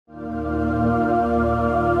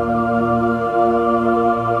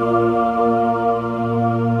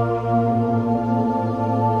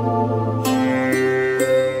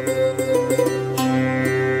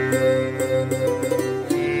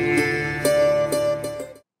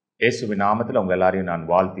இயேசுவின் நாமத்தில் உங்கள் எல்லாரையும் நான்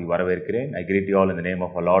வாழ்த்தி வரவேற்கிறேன். I greet you all in the name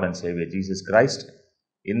of our Lord and Savior Jesus Christ.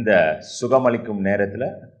 இந்த சுகமளிக்கும் நேரத்தில்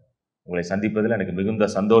உங்களை சந்திப்பதில் எனக்கு மிகுந்த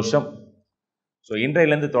சந்தோஷம். ஸோ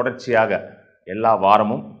இன்றையிலிருந்து தொடர்ச்சியாக எல்லா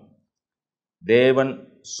வாரமும் தேவன்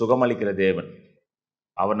சுகமளிக்கிற தேவன்,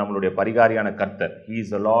 அவர் நம்மளுடைய பரிகாரியான கர்த்தர். He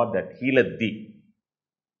is the Lord that healeth thee.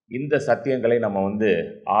 இந்த சத்தியங்களை நம்ம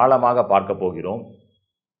ஆழமாக பார்க்க போகிறோம்.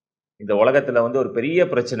 இந்த உலகத்தில் ஒரு பெரிய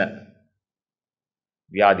பிரச்சனை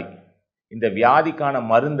வியாதி. இந்த வியாதிக்கான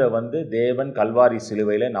மருந்தை தேவன் கல்வாரி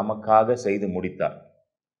சிலுவையில் நமக்காக செய்து முடித்தார்.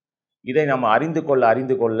 இதை நம்ம அறிந்து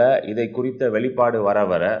கொள்ள இதை குறித்த வெளிப்பாடு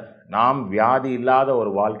வர நாம் வியாதி இல்லாத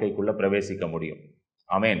ஒரு வாழ்க்கைக்குள்ள பிரவேசிக்க முடியும்.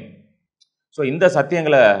 ஆமேன். ஸோ இந்த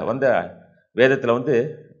சத்தியங்களை வேதத்தில்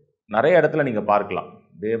நிறைய இடத்துல நீங்கள் பார்க்கலாம்.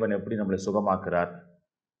 தேவன் எப்படி நம்மளை சுகமாக்குறார்,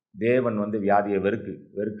 தேவன் வியாதியை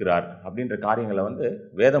வெறுக்கிறார் அப்படின்ற காரியங்களை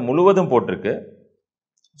வேதம் முழுவதும் போட்டிருக்கு.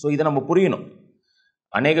 ஸோ இதை நம்ம புரியணும்.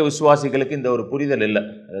 அநேக விசுவாசிகளுக்கு இந்த ஒரு புரிதல் இல்லை.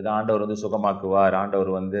 அதாவது ஆண்டவர் சுகமாக்குவார், ஆண்டவர்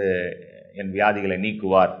என் வியாதிகளை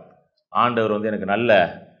நீக்குவார், ஆண்டவர் எனக்கு நல்ல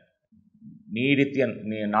நீடித்த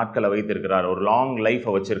நாட்களை வைத்திருக்கிறார், ஒரு லாங்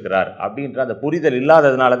லைஃப்பை வச்சிருக்கிறார் அப்படின்ற அந்த புரிதல்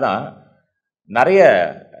இல்லாததுனால தான் நிறைய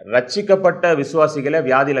ரட்சிக்கப்பட்ட விசுவாசிகளே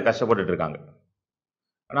வியாதியில் கஷ்டப்பட்டுட்டு இருக்காங்க.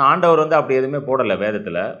 ஆனால் ஆண்டவர் அப்படி எதுவுமே போடலை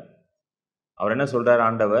வேதத்தில். அவர் என்ன சொல்கிறார்?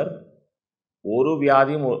 ஆண்டவர் ஒரு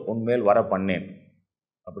வியாதியும் உன்மேல் வர பண்ணேன்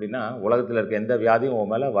அப்படின்னா, உலகத்தில் இருக்க எந்த வியாதியும் உன்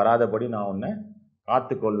மேலே வராதபடி நான் உன்னை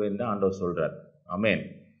காத்துக்கொள்வேன் தான் ஆண்டவர் சொல்கிறார். ஆமேன்.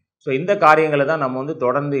 ஸோ இந்த காரியங்களை தான் நம்ம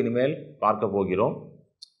தொடர்ந்து இனிமேல் பார்க்க போகிறோம்.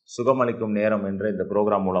 சுகமளிக்கும் நேரம் என்ற இந்த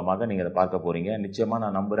ப்ரோக்ராம் மூலமாக நீங்கள் அதை பார்க்க போகிறீங்க. நிச்சயமாக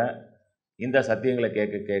நான் நம்புகிறேன், இந்த சத்தியங்களை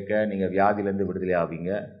கேட்க நீங்கள் வியாதியிலேருந்து விடுதலை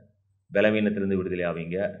ஆவீங்க, பலவீனத்திலேருந்து விடுதலை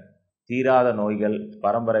ஆவீங்க, தீராத நோய்கள்,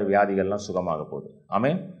 பரம்பரை வியாதிகள்லாம் சுகமாக போகுது.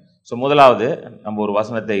 ஆமேன். ஸோ முதலாவது நம்ம ஒரு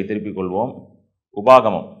வசனத்தை திருப்பிக் கொள்வோம்.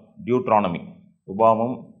 உபாகமம், டியூட்ரானமி,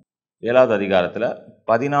 உபாகமம் 7வது அதிகாரத்தில்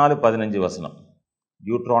 14-15 வசனம்.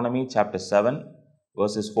 Deuteronomy chapter 7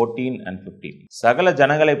 verses 14 and 15. சகல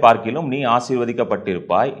ஜனங்களை பார்க்கிலும் நீ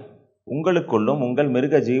ஆசீர்வதிக்கப்பட்டிருப்பாய், உங்களுக்குள்ளும் உங்கள்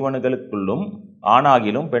மிருக ஜீவனுகளுக்குள்ளும்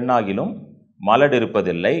ஆணாகிலும் பெண்ணாகிலும்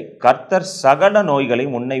மலடிருப்பதில்லை. கர்த்தர் சகல நோய்களை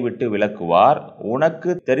உன்னை விட்டு விலக்குவார்.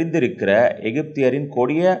 உனக்கு தெரிந்திருக்கிற எகிப்தியரின்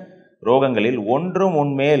கொடிய ரோகங்களில் ஒன்றும்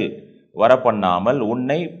உன்மேல் வரப்பண்ணாமல்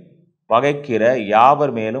உன்னை பகைக்கிற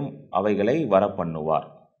யாவர் மேலும் அவைகளை வரப்பண்ணுவார்.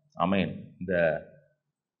 ஆமேன். இந்த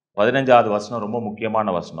 15வது வசனம் ரொம்ப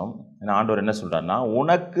முக்கியமான வசனம். ஏன்னா ஆண்டவர் என்ன சொல்கிறார்னா,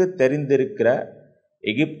 உனக்கு தெரிந்திருக்கிற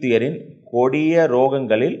எகிப்தியரின் கொடிய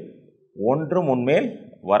ரோகங்களில் ஒன்றும் உன்மேல்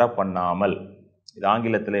வரப்பண்ணாமல். இது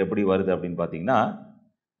ஆங்கிலத்தில் எப்படி வருது அப்படின்னு பார்த்தீங்கன்னா,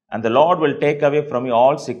 and the Lord will take away from you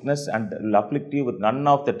all sickness and will afflict you with none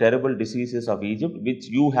of the terrible diseases of Egypt which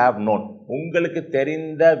you have known. உங்களுக்கு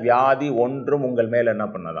தெரிந்த வியாதி ஒன்றும் உங்கள் மேல் என்ன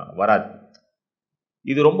பண்ணலாம் வராது.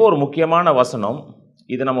 இது ரொம்ப ஒரு முக்கியமான வசனம்.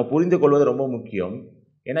 இதை நம்ம புரிந்து கொள்வது ரொம்ப முக்கியம்.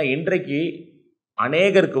 ஏன்னா இன்றைக்கு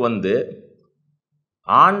அநேகருக்கு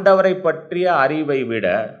ஆண்டவரை பற்றிய அறிவை விட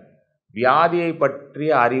வியாதியை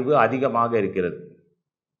பற்றிய அறிவு அதிகமாக இருக்கிறது.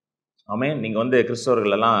 ஆமேன். நீங்கள்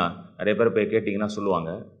கிறிஸ்தவர்கள் எல்லாம் நிறைய பேர் போய் கேட்டிங்கன்னா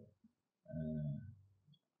சொல்லுவாங்க,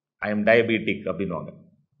 ஐ எம் டயபெட்டிக் அப்படின்வாங்க.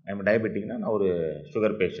 ஐ எம் டயபெட்டிக்னா நான் ஒரு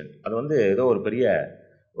சுகர் பேஷண்ட். அது ஏதோ ஒரு பெரிய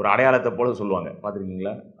ஒரு அடையாளத்தை போல சொல்லுவாங்க,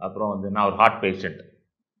 பார்த்துருக்கீங்களா? அப்புறம் நான் ஒரு ஹார்ட் பேஷண்ட்,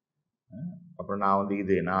 அப்புறம் நான்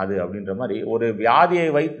நான் அது அப்படின்ற மாதிரி ஒரு வியாதியை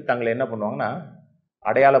வைத்து தங்களை என்ன பண்ணுவாங்கன்னா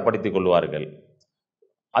அடையாளப்படுத்தி கொள்வார்கள்.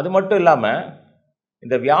 அது மட்டும் இல்லாமல்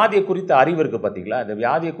இந்த வியாதியை குறித்த அறிவு இருக்குது பார்த்தீங்களா, இந்த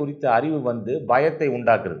வியாதியை குறித்த அறிவு பயத்தை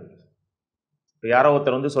உண்டாக்குறது. இப்போ யாரோ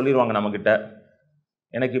ஒருத்தர் சொல்லிடுவாங்க நம்மக்கிட்ட,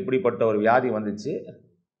 எனக்கு இப்படிப்பட்ட ஒரு வியாதி வந்துச்சு,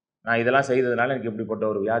 நான் இதெல்லாம் செய்ததுனால எனக்கு இப்படிப்பட்ட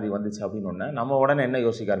ஒரு வியாதி வந்துச்சு அப்படின்னு ஒன்று நம்ம உடனே என்ன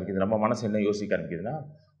யோசிக்க ஆரம்பிக்குது, நம்ம மனசு என்ன யோசிக்க ஆரம்பிக்குதுன்னா,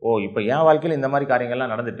 ஓ இப்போ என் வாழ்க்கையில் இந்த மாதிரி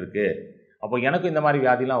காரியங்கள்லாம் நடந்துகிட்ருக்கு, அப்போ எனக்கும் இந்த மாதிரி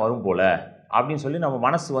வியாதிலாம் வரும் போல் அப்படின்னு சொல்லி நம்ம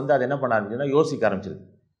மனசு அது என்ன பண்ண ஆரம்பிச்சுன்னா யோசிக்க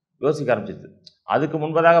ஆரம்பிச்சிருது. அதுக்கு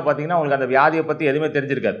முன்பதாக பார்த்தீங்கன்னா உங்களுக்கு அந்த வியாதியை பற்றி எதுவுமே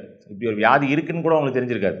தெரிஞ்சிருக்காது. இப்படி ஒரு வியாதி இருக்குன்னு கூட உங்களுக்கு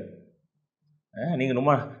தெரிஞ்சிருக்காது. நீங்கள்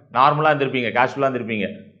ரொம்ப நார்மலாக இருந்திருப்பீங்க, கேஷுவலாக இருந்திருப்பீங்க,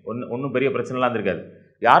 ஒன்றும் பெரிய பிரச்சனைலாம் இருந்திருக்காது.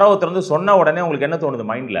 யாரோ ஒருத்தர் சொன்ன உடனே உங்களுக்கு என்ன தோணுது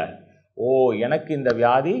மைண்டில், ஓ எனக்கு இந்த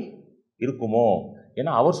வியாதி இருக்குமோ,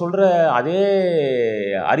 ஏன்னா அவர் சொல்கிற அதே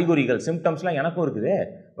அறிகுறிகள், சிம்டம்ஸ்லாம் எனக்கும் இருக்குது,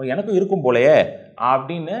 எனக்கும் இருக்கும் போலையே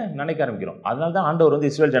அப்படின்னு நினைக்க ஆரம்பிக்கிறோம். அதனால தான் ஆண்டவர்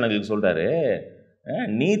இஸ்ரவேல் ஜனங்களுக்கு சொல்கிறாரு,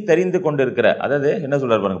 நீ தெரிந்து கொண்டிருக்கிற, அதாவது என்ன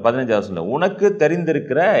சொல்கிறார் பாருங்க, 15வது சொல்ல, உனக்கு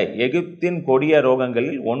தெரிந்திருக்கிற எகிப்தின் கொடிய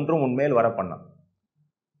ரோகங்களில் ஒன்றும் உன்மேல் வர பண்ணான்.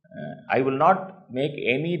 I will not make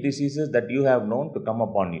any diseases that you have known to come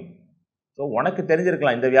upon you. So உனக்கு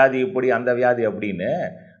தெரிஞ்சிருக்கலாம் இந்த வியாதி இப்படி அந்த வியாதி அப்படின்னு,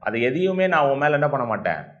 அதை எதையுமே நான் உன் மேலே என்ன பண்ண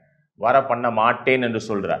மாட்டேன், வர பண்ண மாட்டேன் என்று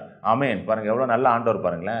சொல்கிறார். ஆமேன். பாருங்கள் எவ்வளோ நல்ல ஆண்டவர்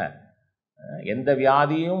பாருங்களேன், எந்த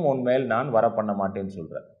வியாதியும் உன் மேல் நான் வர பண்ண மாட்டேன்னு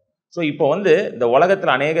சொல்கிறார். ஸோ இப்போ இந்த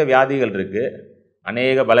உலகத்தில் அநேக வியாதிகள் இருக்குது,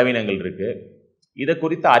 அநேக பலவீனங்கள் இருக்குது. இதை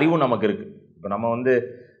குறித்த அறிவும் நமக்கு இருக்குது. இப்போ நம்ம வந்து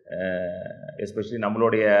எஸ்பெஷலி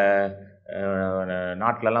நம்மளுடைய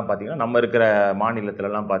நாட்டிலலாம் பார்த்திங்கன்னா, நம்ம இருக்கிற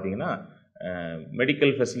மாநிலத்திலலாம் பார்த்திங்கன்னா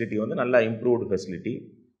மெடிக்கல் ஃபெசிலிட்டி வந்து நல்லா இம்ப்ரூவ்டு ஃபெசிலிட்டி.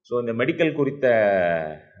 ஸோ இந்த மெடிக்கல் குறித்த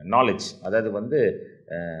நாலேஜ், அதாவது வந்து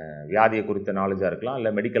வியாதியை குறித்த நாலேஜாக இருக்கலாம்,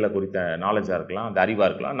 இல்லை மெடிக்கலை குறித்த நாலேஜாக இருக்கலாம், அந்த அறிவாக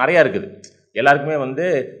இருக்கலாம், நிறையா இருக்குது. எல்லாருக்குமே வந்து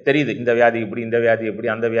தெரியுது இந்த வியாதி இப்படி, இந்த வியாதி எப்படி,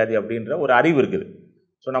 அந்த வியாதி அப்படின்ற ஒரு அறிவு இருக்குது.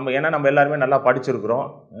 ஸோ ஏன்னா நம்ம எல்லாருமே நல்லா படிச்சிருக்கிறோம்,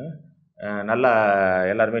 நல்லா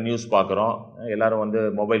எல்லாருமே நியூஸ் பார்க்குறோம், எல்லோரும் வந்து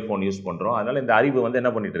மொபைல் ஃபோன் யூஸ் பண்ணுறோம். அதனால் இந்த அறிவு வந்து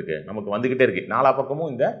என்ன பண்ணிகிட்டு இருக்கு, நமக்கு வந்துக்கிட்டே இருக்குது. நாலா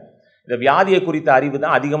பக்கமும் இந்த வியாதியை குறித்த அறிவு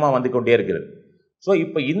தான் அதிகமாக வந்து கொண்டே இருக்கிறது. ஸோ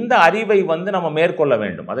இப்போ இந்த அறிவை வந்து நம்ம மேற்கொள்ள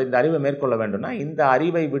வேண்டும். அதை இந்த அறிவை மேற்கொள்ள வேண்டும்னா இந்த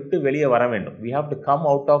அறிவை விட்டு வெளியே வர வேண்டும். we have to come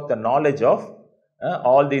out of the knowledge of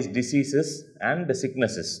all these diseases and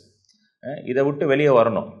sicknesses. இதை விட்டு வெளியே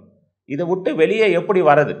வரணும். இதை விட்டு வெளியே எப்படி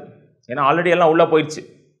வரது? ஏன்னா ஆல்ரெடி எல்லாம் உள்ளே போயிடுச்சு,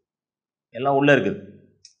 எல்லாம் உள்ளே இருக்குது.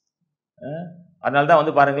 அதனால தான்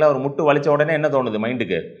வந்து பாருங்களேன், ஒரு முட்டு வலித்த உடனே என்ன தோணுது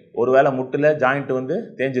மைண்டுக்கு, ஒருவேளை முட்டில் ஜாயிண்ட் வந்து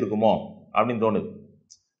தேஞ்சிருக்குமோ அப்படின்னு தோணுது.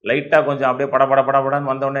 லைட்டாக கொஞ்சம் அப்படியே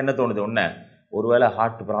படப்படன்னு வந்தோடனே என்ன தோணுது, ஒன்று ஒருவேளை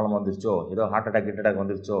ஹார்ட் ப்ராப்ளம் வந்துருச்சோ, ஏதோ ஹார்ட் அட்டாக்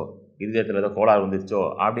வந்துருச்சோ, இதயத்தில் ஏதோ கோளாறு வந்துருச்சோ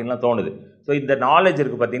அப்படின்லாம் தோணுது. ஸோ இந்த நாலேஜ்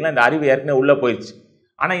இருக்குது பார்த்தீங்களா, இந்த அறிவு ஏற்கனவே உள்ளே போயிடுச்சு.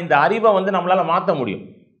 ஆனால் இந்த அறிவை வந்து நம்மளால் மாற்ற முடியும்.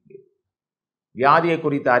 வியாதியை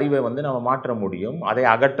குறித்த அறிவை வந்து நம்ம மாற்ற முடியும், அதை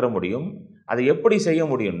அகற்ற முடியும். அதை எப்படி செய்ய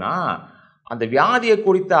முடியும்னா, அந்த வியாதியை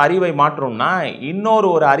குறித்த அறிவை மாற்றணும்னா இன்னொரு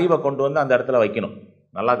அறிவை கொண்டு வந்து அந்த இடத்துல வைக்கணும்.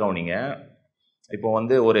 நல்லா கவனிங்க. இப்போ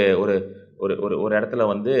வந்து ஒரு ஒரு ஒரு ஒரு இடத்துல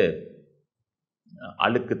வந்து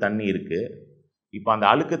அழுக்கு தண்ணி இருக்குது. இப்போ அந்த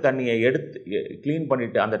அழுக்கு தண்ணியை எடுத்து க்ளீன்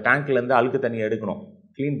பண்ணிவிட்டு, அந்த டேங்க்லேருந்து அழுக்கு தண்ணியை எடுக்கணும்,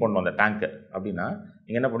 க்ளீன் பண்ணணும் அந்த டேங்க்கை. அப்படின்னா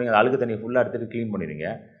நீங்கள் என்ன பண்ணுவீங்க, அந்த அழுக்கு தண்ணியை ஃபுல்லாக எடுத்துகிட்டு க்ளீன் பண்ணிடுவீங்க.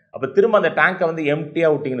 அப்போ திரும்ப அந்த டேங்க்கை வந்து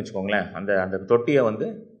எம்டியாக விட்டிங்கன்னு வச்சுக்கோங்களேன், அந்த தொட்டியை வந்து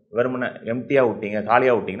வெறுமனே எம்டியாக விட்டிங்க,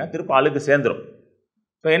 காலியாக விட்டிங்கன்னா திரும்ப அழுக்கு சேர்ந்துடும்.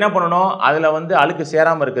 ஸோ என்ன பண்ணணும், அதில் வந்து அழுக்கு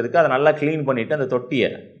சேராமல் இருக்கிறதுக்கு அதை நல்லா க்ளீன் பண்ணிவிட்டு, அந்த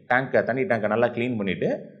தொட்டியை தண்ணி டேங்கை நல்லா க்ளீன்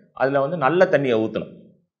பண்ணிவிட்டு அதில் வந்து நல்ல தண்ணியை ஊற்றணும்.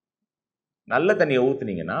 நல்ல தண்ணியை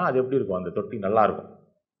ஊற்றுனீங்கன்னா அது எப்படி இருக்கும், அந்த தொட்டி நல்லாயிருக்கும்,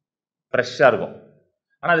 ஃப்ரெஷ்ஷாக இருக்கும்.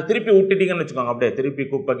 ஆனால் அதை திருப்பி விட்டுட்டீங்கன்னு வச்சுக்கோங்க, அப்படியே திருப்பி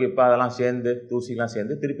குப்பை கிப்பை அதெல்லாம் சேர்ந்து, தூசிலாம்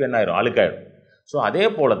சேர்ந்து திருப்பி என்ன ஆயிரும், அழுக்காயிடும். ஸோ அதே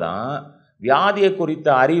போல தான் வியாதியை குறித்த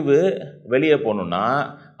அறிவு வெளியே போகணுன்னா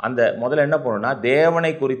முதல்ல என்ன பண்ணணும்னா,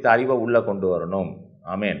 தேவனை குறித்த அறிவை உள்ளே கொண்டு வரணும்.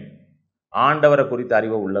 ஆமேன். ஆண்டவரை குறித்த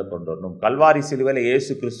அறிவை உள்ளே கொண்டு வரணும். கல்வாரி சிலுவையில்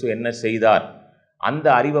இயேசு கிறிஸ்து என்ன செய்தார், அந்த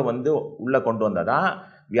அறிவை வந்து உள்ளே கொண்டு வந்தால் தான்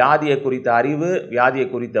வியாதியை குறித்த அறிவு, வியாதியை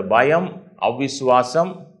குறித்த பயம்,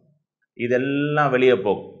 அவிசுவாசம் இதெல்லாம் வெளியே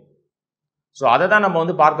போகும். ஸோ அதை தான் நம்ம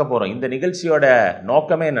வந்து பார்க்க போகிறோம். இந்த நிகழ்ச்சியோட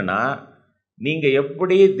நோக்கமே என்னென்னா, நீங்கள்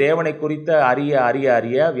எப்படி தேவனை குறித்த அறிய அறிய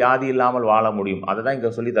அறிய வியாதி இல்லாமல் வாழ முடியும், அதை தான்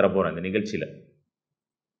இங்கே சொல்லி தரப்போகிறேன் இந்த நிகழ்ச்சியில்.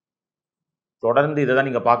 தொடர்ந்து இதை தான்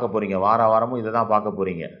நீங்கள் பார்க்க போகிறீங்க, வாரமும் இதை தான் பார்க்க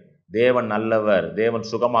போகிறீங்க. தேவன் நல்லவர், தேவன்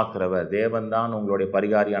சுகமாக்குறவர், தேவன் தான் உங்களுடைய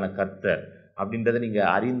பரிகாரியான கர்த்தர் அப்படின்றத நீங்கள்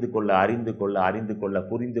அறிந்து கொள்ள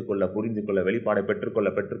புரிந்து கொள்ள வெளிப்பாடை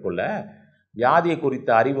பெற்றுக்கொள்ள வியாதியை குறித்த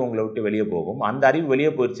அறிவு உங்களை விட்டு வெளியே போகும். அந்த அறிவு வெளியே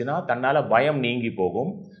போயிடுச்சுன்னா தன்னால் பயம் நீங்கி போகும்.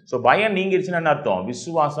 ஸோ பயம் நீங்கிடுச்சுன்னா என்ன அர்த்தம்,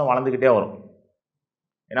 விசுவாசம் வளர்ந்துக்கிட்டே வரும்.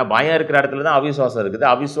 ஏன்னா பயம் இருக்கிற இடத்துல தான் அவிசுவாசம் இருக்குது,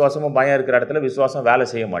 அவிசுவாசமும் பயம் இருக்கிற இடத்துல விசுவாசம் வேலை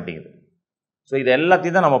செய்ய மாட்டேங்குது. ஸோ இது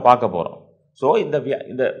எல்லாத்தையும் தான் நம்ம பார்க்க போகிறோம். ஸோ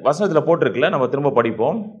இந்த வசனத்தில் போட்டிருக்குல்ல, நம்ம திரும்ப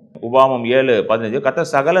படிப்போம். உபாமம் 7:15,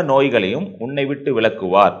 கர்த்தர் சகல நோய்களையும் உன்னை விட்டு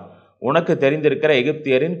விலக்குவார், உனக்கு தெரிந்திருக்கிற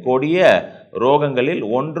எகிப்தியரின் கொடிய ரோகங்களில்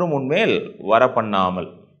ஒன்றும் உன்மேல் வர பண்ணாமல்.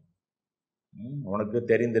 உனக்கு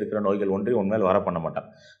தெரிந்திருக்கிற நோய்கள் ஒன்றை உன்மேல் வர பண்ண மாட்டான்.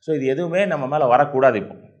 ஸோ இது எதுவுமே நம்ம மேலே வரக்கூடாது.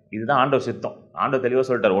 இப்போ இதுதான் ஆண்டவர் சித்தம். ஆண்டவர் தெளிவாக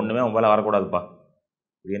சொல்லிட்டார், ஒன்றுமே உன் மேலே வரக்கூடாதுப்பா.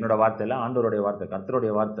 இது என்னோட வார்த்தை இல்லை, ஆண்டவருடைய வார்த்தை,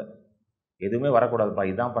 கர்த்தருடைய வார்த்தை. எதுவுமே வரக்கூடாதுப்பா,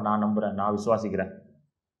 இதான் இப்போ நான் நம்புகிறேன், நான் விசுவாசிக்கிறேன்,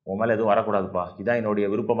 உன் மேலே எதுவும் வரக்கூடாதுப்பா, இதான் என்னுடைய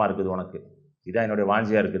விருப்பமாக இருக்குது, உனக்கு இதான் என்னுடைய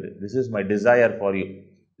வாஞ்சியாக இருக்குது. This is my desire for you,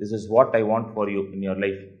 this is what I want for you in your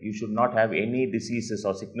life. You should not have any diseases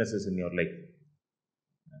R sicknesses in your life.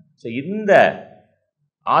 So இந்த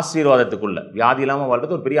ஆசீர்வாதத்துக்குள்ள வியாதி இல்லாமல்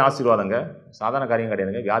வாழ்றது ஒரு பெரிய ஆசீர்வாதங்க, சாதாரண காரியம்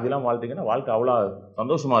கிடையாதுங்க. வியாதி இல்லாமல் வாழ்றீங்கன்னா வாழ்க்கை அவ்வளோ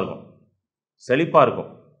சந்தோஷமாக இருக்கும், செழிப்பாக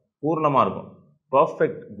இருக்கும், பூர்ணமாக இருக்கும்,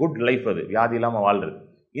 பர்ஃபெக்ட் குட் லைஃப். அது வியாதி இல்லாமல் வாழ்றது.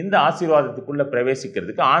 இந்த ஆசீர்வாதத்துக்குள்ளே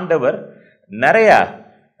பிரவேசிக்கிறதுக்கு ஆண்டவர் நிறைய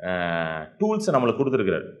டூல்ஸை நம்மளுக்கு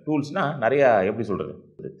கொடுத்துருக்கிறார். டூல்ஸ்னால் நிறையா எப்படி சொல்கிறது,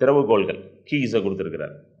 திறவுகோள்கள், கீஸை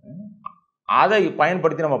கொடுத்துருக்கிறார். அதை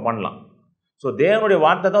பயன்படுத்தி நம்ம பண்ணலாம். ஸோ தேவனுடைய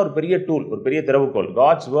வார்த்தை தான் ஒரு பெரிய டூல், ஒரு பெரிய திறவுகோள்.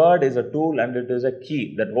 God's word is a tool and it is a key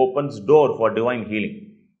that opens door for divine healing.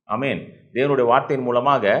 ஆமென். தேவனுடைய வார்த்தையின்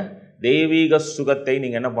மூலமாக தெய்வீக சுகத்தை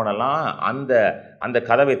நீங்கள் என்ன பண்ணலாம், அந்த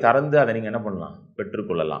கதவை திறந்து அதை நீங்கள் என்ன பண்ணலாம்,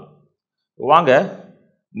 பெற்றுக்கொள்ளலாம். வாங்க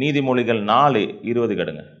நீதிமொழிகள் 4:20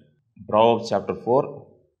 கடுங்க. Proverbs chapter 4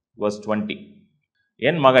 verse 20.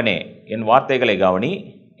 என் மகனே, என் வார்த்தைகளை கவனி,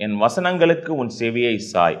 என் வசனங்களுக்கு உன் செவியை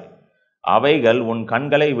சாய், அவைகள் உன்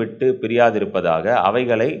கண்களை விட்டு பிரியாதிருப்பதாக,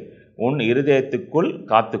 அவைகளை உன் இருதயத்துக்குள்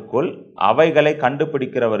காத்துக்கொள். அவைகளை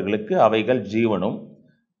கண்டுபிடிக்கிறவர்களுக்கு அவைகள் ஜீவனும்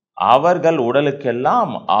அவர்கள்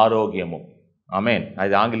உடலுக்கெல்லாம் ஆரோக்கியமும். ஆமென். நான்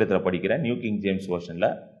இது ஆங்கிலத்தில் படிக்கிறேன், new king James வெர்ஷன்ல.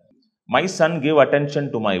 My son, give attention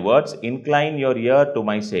to my words, incline your ear to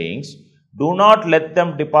my sayings. Do not let them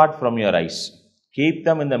depart from your eyes. Keep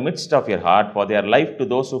them in the midst of your heart, for they are life to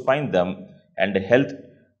those who find them and health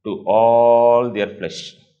to all their flesh.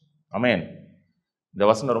 ஆமென். இந்த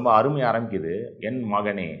வசனம் ரொம்ப அருமையாக ஆரம்பிக்குது. என்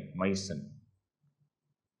மகனே, my son.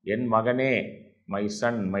 என் மகனே, my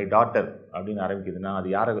son, my daughter அப்படின்னு ஆரம்பிக்குதுன்னா அது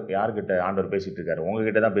யாருக்கிட்ட ஆண்டவர் பேசிகிட்டு இருக்காரு?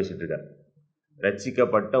 உங்ககிட்ட தான் பேசிகிட்டு இருக்காரு.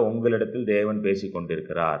 ரட்சிக்கப்பட்ட உங்களிடத்தில் தேவன் பேசி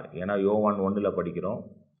கொண்டிருக்கிறார். ஏன்னா யோவான் 1 படிக்கிறோம்,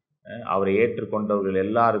 அவரை ஏற்றுக்கொண்டவர்கள்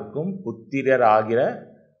எல்லாருக்கும் புத்திரர் ஆகிற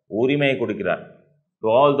உரிமையை கொடுக்கிறார். To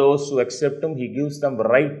all those who accept him, he gives them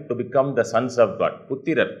right to become the sons of God.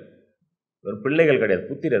 புத்திரர், ஒரு பிள்ளைகள் கிடையாது,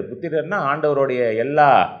 புத்திரர். புத்திரர்னா ஆண்டவருடைய எல்லா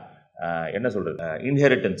என்ன சொல்கிறது,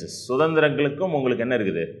 இன்ஹெரிட்டன்சஸ், சுதந்திரங்களுக்கும் உங்களுக்கு என்ன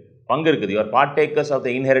இருக்குது, பங்கு இருக்குது. Your பார்ட்டேக்கர்ஸ் of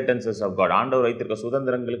the இன்ஹெரிட்டன்சஸ் of God. ஆண்டவர் வைத்திருக்க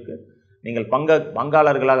சுதந்திரங்களுக்கு நீங்கள்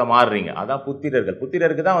பங்காளர்களாக மாறுறீங்க. அதான் புத்திரர்கள்.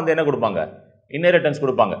 புத்திரருக்கு தான் வந்து என்ன கொடுப்பாங்க, இன்ஹெரிட்டன்ஸ்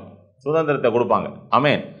கொடுப்பாங்க, சுதந்திரத்தை கொடுப்பாங்க.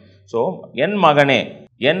 ஆமென். ஸோ என் மகனே,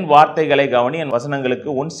 என் வார்த்தைகளை கவனி, என் வசனங்களுக்கு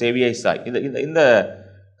உன் செவியை சாய். இந்த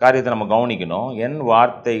காரியத்தை நம்ம கவனிக்கணும். என்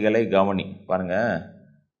வார்த்தைகளை கவனி. பாருங்க,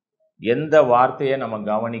 எந்த வார்த்தையை நம்ம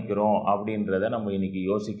கவனிக்கிறோம் அப்படின்றத நம்ம இன்னைக்கு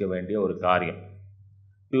யோசிக்க வேண்டிய ஒரு காரியம்.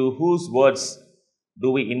 To whose words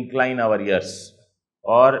do we incline our ears,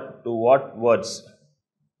 or to what words?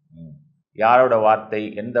 யாரோட வார்த்தை,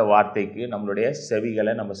 எந்த வார்த்தைக்கு நம்மளுடைய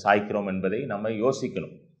செவிகளை நம்ம சாய்க்கிறோம் என்பதை நம்ம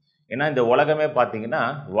யோசிக்கணும். ஏன்னா இந்த உலகமே பார்த்தீங்கன்னா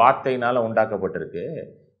வார்த்தையினால் உண்டாக்கப்பட்டிருக்கு.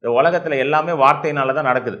 இந்த உலகத்தில் எல்லாமே வார்த்தையினால தான்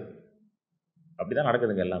நடக்குது. அப்படி தான்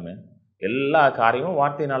நடக்குதுங்க. எல்லா காரியமும்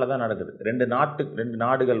வார்த்தையினால தான் நடக்குது. ரெண்டு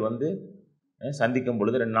நாடுகள் வந்து சந்திக்கும்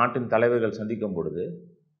பொழுது, 2 நாட்டின் தலைவர்கள் சந்திக்கும் பொழுது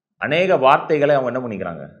அநேக வார்த்தைகளை அவங்க என்ன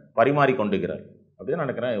பண்ணிக்கிறாங்க, பரிமாறி கொண்டுக்கிறார். அப்படி தான்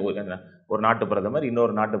நடக்கிறேன். ஒரு நாட்டு பிரதமர்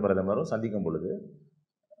இன்னொரு நாட்டு பிரதமரும் சந்திக்கும் பொழுது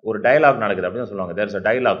ஒரு டயலாக் நடக்குது. அப்படி தான் சொல்லுவாங்க, there is a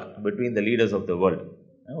dialogue between the leaders of the world.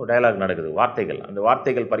 ஒரு டயலாக் நடக்குது, வார்த்தைகள். அந்த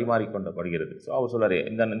வார்த்தைகள் பரிமாறிக்கொண்டப்படுகிறது. ஸோ அவர் சொல்லார்,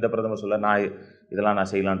 இந்த பிரதமர் சொல்ல, இதெல்லாம் நான்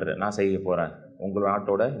செய்யலான்ட்டு, நான் செய்ய போகிறேன், உங்கள்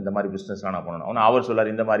நாட்டோட இந்த மாதிரி பிஸ்னஸ்லாம் நான் பண்ணணும். ஆனால் அவர்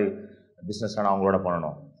சொல்லார், இந்த மாதிரி பிஸ்னஸ்லாம் நான் அவங்களோட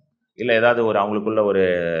பண்ணணும். இல்லை ஏதாவது அவங்களுக்குள்ள ஒரு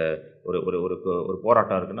ஒரு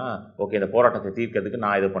போராட்டம் இருக்குன்னா, ஓகே, இந்த போராட்டத்தை தீர்க்கிறதுக்கு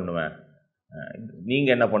நான் இதை பண்ணுவேன்,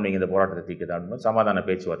 நீங்கள் என்ன பண்ணுவீங்க இந்த போராட்டத்தை தீர்க்கிறது அப்படின்னு சமாதான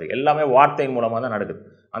பேச்சுவார்த்தை. எல்லாமே வார்த்தையின் மூலமாக தான் நடக்குது.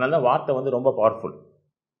 அதனால தான் வார்த்தை வந்து ரொம்ப பவர்ஃபுல்.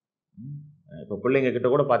 இப்போ பிள்ளைங்க கிட்ட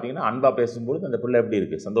கூட பார்த்தீங்கன்னா அன்பாக பேசும்போது அந்த பிள்ளை எப்படி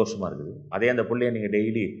இருக்குது, சந்தோஷமாக இருக்குது. அதே அந்த பிள்ளைய நீங்கள்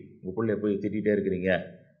டெய்லி உங்கள் பிள்ளைய போய் திட்டிகிட்டே இருக்கிறீங்க,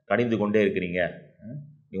 கடிந்து கொண்டே இருக்கிறீங்க,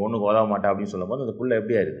 நீ ஒன்றுக்கு உதவ மாட்டா அப்படின்னு சொல்லும்போது அந்த பிள்ளை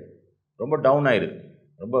எப்படி ஆயிடுது, ரொம்ப டவுன் ஆயிடுது,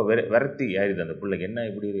 ரொம்ப விரக்தி ஆயிடுது. அந்த பிள்ளைக்கு என்ன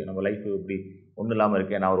இப்படி நம்ம லைஃப் இப்படி ஒன்றும் இல்லாமல்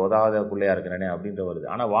இருக்கேன், நான் ஒரு உதவாத பிள்ளையாக இருக்கிறேனே அப்படின்ற வருது.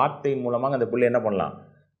 ஆனால் வார்த்தையின் மூலமாக அந்த பிள்ளை என்ன பண்ணலாம்,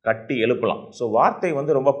 கட்டி எழுப்பலாம். ஸோ வார்த்தை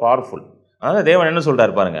வந்து ரொம்ப பவர்ஃபுல். அதனால் தேவன் என்ன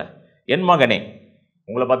சொல்கிறார் பாருங்க, என் மகனே,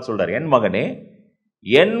 உங்களை பார்த்து சொல்கிறார், என் மகனே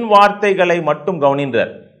என் வார்த்தைகளை மட்டும்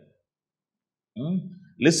கவனின்றார்.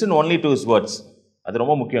 Listen only to his words. அது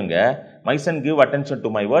ரொம்ப முக்கியங்க. My son, give attention to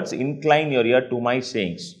my words, incline your year to my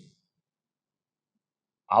sayings.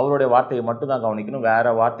 அவருடைய வார்த்தையை மட்டும் தான் கவனிக்கணும்,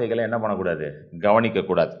 வேற வார்த்தைகளை என்ன பண்ணக்கூடாது,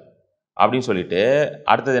 கவனிக்கக்கூடாது அப்படின்னு சொல்லிட்டு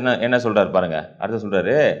அடுத்தது என்ன சொல்றாரு பாருங்க. அடுத்து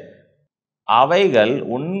சொல்றாரு, அவைகள்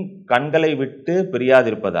உன் கண்களை விட்டு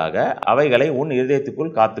பிரியாதிருப்பதாக, அவைகளை உன்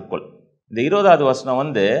இருதயத்துக்குள் காத்துக்கொள். இந்த 20வது வசனம்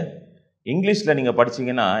வந்து இங்கிலீஷில் நீங்கள்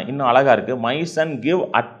படிச்சீங்கன்னா இன்னும் அழகாக இருக்குது. My son, give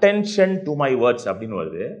attention to my words அப்படின்னு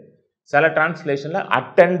வருது. சில டிரான்ஸ்லேஷனில்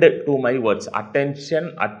attend to my words, attention,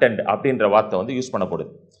 attend அப்படின்ற வார்த்தை வந்து யூஸ்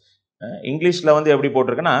பண்ணப்படுது. இங்கிலீஷில் வந்து எப்படி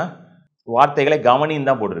போட்டிருக்குன்னா வார்த்தைகளை கவனின்னு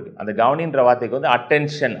தான் போட்டிருக்கு. அந்த கவனின்ற வார்த்தைக்கு வந்து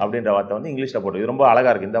அட்டென்ஷன் அப்படின்ற வார்த்தை வந்து இங்கிலீஷில் போட்டிருக்கு. இது ரொம்ப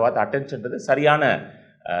அழகாக இருக்குது. இந்த வார்த்தை அட்டென்ஷன்றது சரியான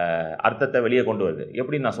அர்த்தத்தை வெளியே கொண்டு வருது.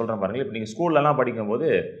 எப்படி நான் சொல்கிறேன் பாருங்கள். இப்போ நீங்கள் ஸ்கூல்லலாம் படிக்கும்போது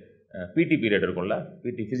பிடி பீரியட் இருக்கும்ல,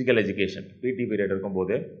 பிடி ஃபிசிக்கல் எஜுகேஷன் பிடி பீரியட்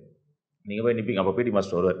இருக்கும்போது நீங்கள் போய் நிற்பீங்க. அப்போ பிடி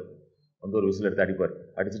மாஸ்டர் வருவார், வந்து ஒரு விசில் எடுத்து அடிப்பார்.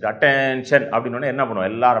 அடிச்சுட்டு அட்டென்ஷன் அப்படின்னோடனே என்ன பண்ணுவோம்,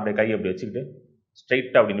 எல்லாரும் அப்படியே கை அப்படி வச்சுக்கிட்டு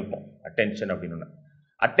ஸ்ட்ரைட்டாக அப்படி நிற்போம். அட்டென்ஷன் அப்படின்னு.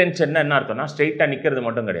 அட்டென்ஷன்னா என்ன அர்த்தம்னா ஸ்ட்ரைட்டாக நிற்கிறது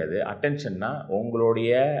மட்டும் கிடையாது. அட்டென்ஷன்னா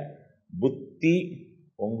உங்களுடைய புத்தி,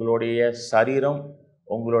 உங்களுடைய சரீரம்,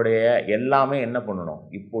 உங்களுடைய எல்லாமே என்ன பண்ணணும்,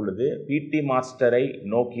 இப்பொழுது பிடி மாஸ்டரை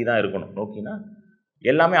நோக்கி தான் இருக்கணும். நோக்கினா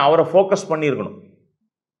எல்லாமே அவரை ஃபோக்கஸ் பண்ணி இருக்கணும்.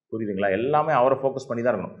 புரியுதுங்களா? எல்லாமே அவரை ஃபோக்கஸ் பண்ணி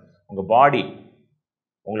தான் இருக்கணும். உங்கள் பாடி,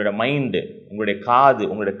 உங்களோட மைண்டு, உங்களுடைய காது,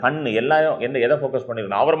 உங்களுடைய கண், எல்லாரும் எதை ஃபோக்கஸ்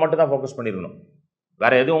பண்ணிருக்கணும், அவரை மட்டும் தான் ஃபோக்கஸ் பண்ணியிருக்கணும்.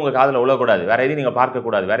 வேறு எதுவும் உங்கள் காதில் விழக்கூடாது, வேறு எதையும் நீங்கள்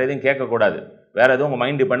பார்க்கக்கூடாது, வேறு எதையும் கேட்கக்கூடாது, வேறு எதுவும் உங்கள்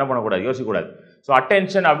மைண்டு இப்போ என்ன பண்ணக்கூடாது, யோசிக்கக்கூடாது. ஸோ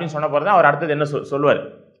அட்டென்ஷன் அப்படின்னு சொன்ன போகிறது தான் அவர் அடுத்தது என்ன சொல்லுவார்,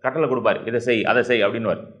 கட்டளை கொடுப்பார், இதை செய் அதை செய்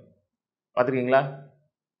அப்படின்னு. பார்த்துருக்கீங்களா?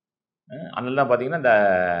 அதனால தான் பார்த்தீங்கன்னா இந்த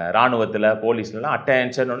இராணுவத்தில் போலீஸ்லாம்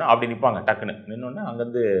அட்டென்ஷன் ஒன்று அப்படி நிற்பாங்க. டக்குன்னு நின்னோடனே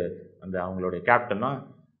அங்கேருந்து அந்த அவங்களுடைய கேப்டனோ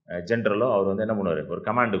ஜென்ரலோ அவர் வந்து என்ன பண்ணுவார், ஒரு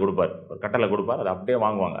கமாண்டு கொடுப்பார், ஒரு கட்டளை கொடுப்பார், அதை அப்படியே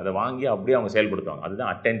வாங்குவாங்க. அதை வாங்கி அப்படியே அவங்க செயல்படுத்துவாங்க.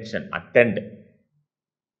 அதுதான் அட்டென்ஷன், அட்டெண்ட்.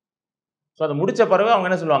 ஸோ அதை முடித்த பிறகு அவங்க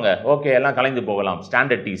என்ன சொல்லுவாங்க, ஓகே எல்லாம் கலைந்து போகலாம்.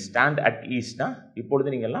 ஸ்டாண்ட் அட் ஈஸ்னா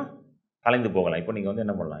இப்பொழுது நீங்கள் எல்லாம் கலைந்து போகலாம். இப்போ நீங்கள் வந்து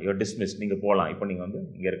என்ன பண்ணலாம், யூ டிஸ்மிஸ், நீங்கள் போகலாம், இப்போ நீங்கள் வந்து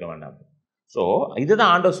இங்கே இருக்க வேண்டாம். ஸோ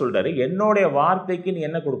இதுதான் ஆண்டவர் சொல்கிறாரு, என்னுடைய வார்த்தைக்கு நீ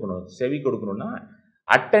என்ன கொடுக்கணும், செவி கொடுக்கணும்னா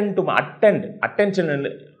அட்டென்ஷன்.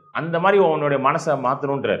 அந்த மாதிரி உன்னுடைய மனசை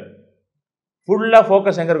மாற்றணுன்றார். ஃபுல்லாக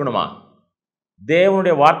ஃபோக்கஸ் எங்கே இருக்கணுமா,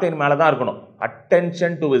 தேவனுடைய வார்த்தையின் மேலே தான் இருக்கணும்.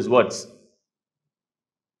 Attention to his words.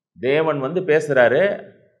 தேவன் வந்து பேசுகிறாரு,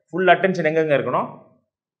 ஃபுல் அட்டென்ஷன் எங்கெங்கே இருக்கணும்,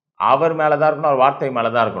 அவர் மேலே தான் இருக்கணும், அவர் வார்த்தை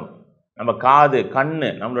மேலே தான் இருக்கணும். நம்ம காது, கண்ணு,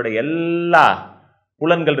 நம்மளுடைய எல்லா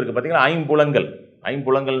புலன்கள் இருக்குது பார்த்தீங்களா,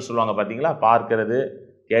 ஐம்புலங்கள்னு சொல்லுவாங்க பார்த்தீங்களா, பார்க்கிறது,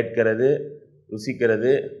 கேட்கிறது,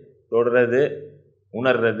 ருசிக்கிறது, தொடுறது,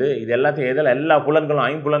 உணர்றது, இது எல்லாத்தையும் எதில், எல்லா புலன்களும்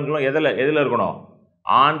ஐம்புலன்களும் எதில் இருக்கணும்,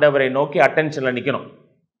 ஆண்டவரை நோக்கி அட்டென்ஷனில் நிற்கணும்.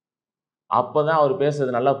 அப்போ தான் அவர்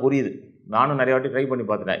பேசுறது நல்லா புரியுது. நானும் நிறைய வாட்டி ட்ரை பண்ணி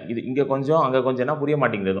பார்த்துட்டேன். இது இங்கே கொஞ்சம் அங்கே கொஞ்சம்னா புரிய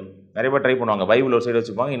மாட்டேங்குது. நிறைய பேர் ட்ரை பண்ணுவாங்க, பைபிள் ஒரு சைடு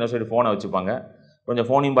வச்சுப்பாங்க, இன்னொரு சைடு ஃபோனை வச்சுப்பாங்க, கொஞ்சம்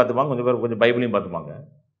ஃபோனையும் பார்த்துப்பாங்க, கொஞ்சம் பேர் கொஞ்சம் பைபிளையும் பார்த்துப்பாங்க.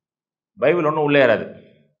 பைபிள் ஒன்றும் உள்ளே ஏறாது,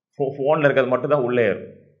 ஃபோனில் இருக்கிறது மட்டும் தான் உள்ளே ஏறும்.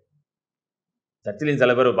 சர்ச்சிலையும்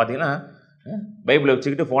சில பேர் பார்த்தீங்கன்னா பைபிளை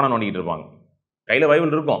வச்சுக்கிட்டு ஃபோனை நோண்டிக்கிட்டு இருப்பாங்க. கையில்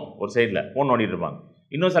பைபிள் இருக்கும், ஒரு சைடில் ஃபோன் நோண்டிகிட்டு இருப்பாங்க.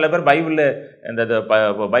 இன்னும் சில பேர் பைபிளில் இந்த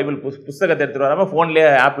பைபிள் புஸ்தகத்தை எடுத்துகிட்டு வராமல் ஃபோன்லேயே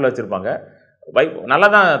ஆப்பில் வச்சுருப்பாங்க. நல்லா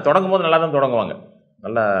தான் தொடங்கும் போது நல்லா தான் தொடங்குவாங்க,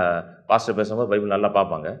 நல்லா பாஸ்டர் பேசும்போது பைபிள் நல்லா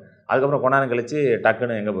பார்ப்பாங்க. அதுக்கப்புறம் கொஞ்ச நேரம் கழித்து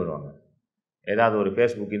டக்குன்னு எங்கே போயிடுவாங்க, ஏதாவது ஒரு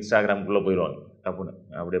ஃபேஸ்புக், இன்ஸ்டாகிராமுக்குள்ளே போயிடுவாங்க. டப்புன்னு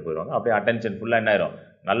அப்படியே போயிடுவாங்க. அப்படியே அட்டென்ஷன் ஃபுல்லாக என்ன ஆயிரும்,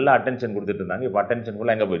 நல்லா அட்டென்ஷன் கொடுத்துட்டு இருந்தாங்க, இப்போ அட்டென்ஷன்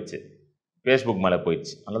ஃபுல்லாக எங்கே போயிடுச்சு, ஃபேஸ்புக் மேலே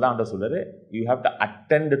போயிடுச்சு. அதில் தான் ஆண்டவர் சொல்கிறாரு, you have to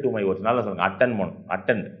attend to my words. நல்லா சொல்லுங்கள்,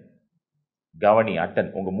 அட்டெண்ட், கவனி,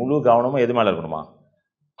 உங்கள் முழு கவனமும் எது மேலே இருக்கணுமா,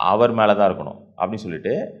 அவர் மேலே தான் இருக்கணும் அப்படின்னு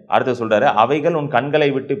சொல்லிட்டு அடுத்து சொல்கிறாரு, அவைகள் உன் கண்களை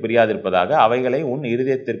விட்டு பிரியாதிருப்பதாக, அவைகளை உன்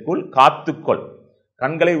இருதயத்திற்குள் காத்துக்கொள்.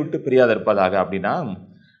 கண்களை விட்டு பிரியாதிருப்பதாக அப்படின்னா,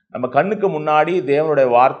 நம்ம கண்ணுக்கு முன்னாடி தேவனுடைய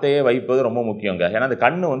வார்த்தையை வைப்பது ரொம்ப முக்கியங்க. ஏன்னா அந்த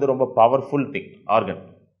கண்ணு வந்து ரொம்ப பவர்ஃபுல் ஆர்கன்.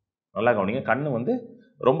 நல்லா கவனிங்க, கண்ணு வந்து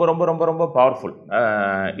ரொம்ப ரொம்ப ரொம்ப ரொம்ப பவர்ஃபுல்.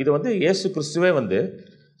 இது வந்து இயேசு கிறிஸ்துவே வந்து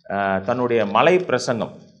தன்னுடைய மலை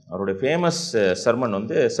பிரசங்கம், அவருடைய ஃபேமஸ் சர்மன்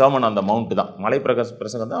வந்து சர்மன் ஆன் த மவுண்ட் தான். மலை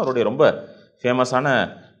பிரசங்கம் தான் அவருடைய ரொம்ப ஃபேமஸான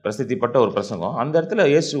பிரசித்திப்பட்ட ஒரு பிரசங்கம். அந்த இடத்துல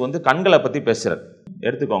இயேசு வந்து கண்களை பற்றி பேசுகிறார்.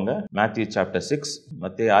 எடுத்துக்கோங்க, மேத்யூ சாப்டர் 6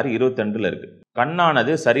 மத்தேயு 6:22 இருக்குது.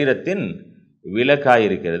 கண்ணானது சரீரத்தின்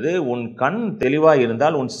விளக்காயிருக்கிறது. உன் கண் தெளிவாக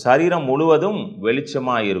இருந்தால் உன் சரீரம் முழுவதும்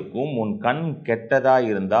வெளிச்சமாக இருக்கும். உன் கண் கெட்டதாக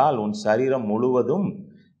இருந்தால் உன் சரீரம் முழுவதும்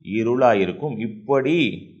இருளாக இருக்கும். இப்படி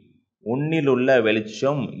உன்னிலுள்ள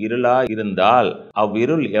வெளிச்சம் இருளாக இருந்தால்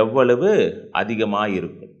அவ்விருள் எவ்வளவு அதிகமாக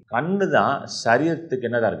இருக்கும். கண்ணு தான் சரீரத்துக்கு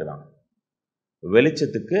என்னதான் இருக்குதான்,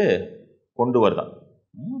 வெளிச்சத்துக்கு கொண்டு வருதான்.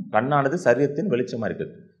 கண்ணானது சரீரத்தின் வெளிச்சமாக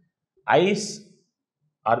இருக்குது. Eyes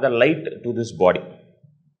are the light to this body.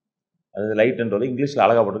 அது லைட்ன்றது இங்கிலீஷில்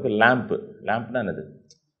அழகாக போட்டிருக்கு லேம்ப்பு. லேம்ப்னா என்னது,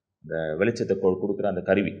 இந்த வெளிச்சத்தை கொடுக்குற அந்த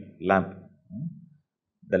கருவி lamp.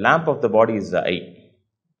 The lamb of the body is the I.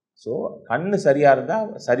 So கண்ணு சரியாக இருந்தால்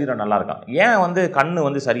சரீரம் நல்லா இருக்கான். ஏன் வந்து கண்ணு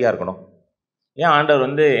வந்து சரியாக இருக்கணும், ஏன் ஆண்டவர்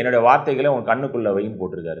வந்து என்னுடைய வார்த்தைகளை உன் கண்ணுக்குள்ளே வைன்னு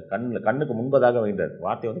போட்டிருக்காரு, கண்ணுக்கு முன்பதாக வைன்றார்.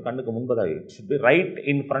 வார்த்தை வந்து கண்ணுக்கு முன்பதாக, it should be right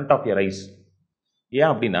in front of your ice. ஏன்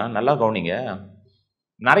அப்படின்னா, நல்லா கவனிங்க,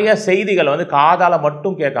 நிறைய செய்திகளை வந்து காதால்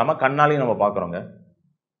மட்டும் கேட்காம கண்ணாலையும் நம்ம பார்க்குறோங்க.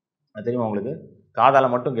 அது தெரியுமா உங்களுக்கு,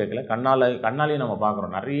 காதால் மட்டும் கேட்கல, கண்ணாலையும் நம்ம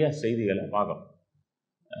பார்க்குறோம், நிறைய செய்திகளை பார்க்குறோம்.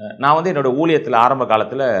 நான் வந்து என்னோடய ஊழியத்தில் ஆரம்ப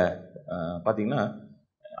காலத்தில் பார்த்திங்கன்னா,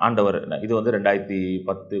 ஆண்டவர் இது வந்து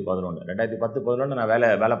 2010-11 நான்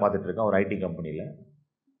வேலை பார்த்துட்ருக்கேன் ஒரு ஐடி கம்பெனியில்.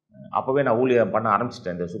 அப்போவே நான் ஊழியம் பண்ண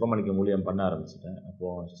ஆரம்பிச்சிட்டேன், இந்த சுகமளிக்கும் ஊழியம் பண்ண ஆரம்பிச்சிட்டேன்.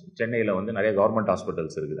 அப்போது சென்னையில் வந்து நிறைய கவர்மெண்ட்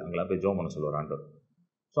ஹாஸ்பிட்டல்ஸ் இருக்குது, அங்கெல்லாம் போய் ஜோம் பண்ண சொல்லுவார் ஆண்டவர்.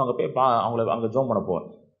 ஸோ அங்கே போய் அவங்கள அங்கே ஜோம் பண்ண போவேன்.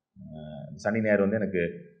 சனி ஞாயிறு வந்து எனக்கு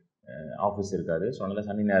ஆஃபீஸ் இருக்காது. ஸோ அதனால்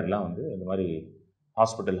சனி ஞாயிறுலாம் வந்து இந்த மாதிரி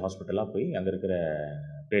ஹாஸ்பிட்டலாக போய் அங்கே இருக்கிற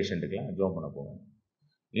பேஷண்ட்டுக்கெலாம் ஜோம் பண்ண போவேன்.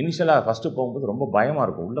 இனிஷியலாக ஃபஸ்ட்டு போகும்போது ரொம்ப பயமாக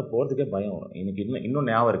இருக்கும், உள்ளே போகிறதுக்கே பயம் வரும். இன்றைக்கி இன்னும்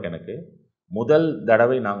ஞாபகம் இருக்குது எனக்கு, முதல்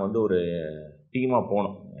தடவை நாங்கள் வந்து ஒரு டீமாக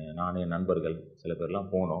போனோம், நான் என் நண்பர்கள் சில பேர்லாம்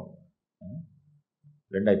போனோம்.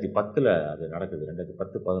 2010 அது நடக்குது,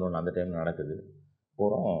 2010-11 அந்த டைமில் நடக்குது.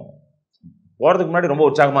 போகிறதுக்கு முன்னாடி ரொம்ப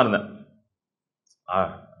உற்சாகமாக இருந்தேன்.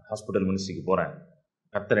 ஹாஸ்பிட்டல் மினிஸ்ட்ரிக்கு போகிறேன்,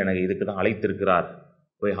 கர்த்தர் எனக்கு இதுக்கு தான் அழைத்திருக்கிறார்,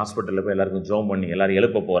 போய் ஹாஸ்பிட்டலில் போய் எல்லாருக்கும் ஜோம் பண்ணி எல்லோரும்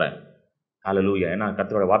எழுப்ப போகிறேன். ஹல்லேலூயா. ஏன்னா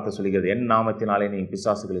கர்த்தரோட வார்த்தை சொல்லுகிறது, என் நாமத்தினாலே நீ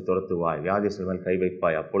பிசாசுகளை துரத்துவாய், வியாதியஸ்தர் மேல் கை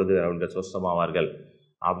வைப்பாய், அப்பொழுது அவர்கள் சொஸ்தமாவார்கள்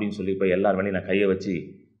அப்படின்னு சொல்லி போய் எல்லார் மேலேயும் நான் கையை வச்சு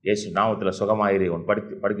இயேசு நாமத்தில் சுகமாயிரு, உன்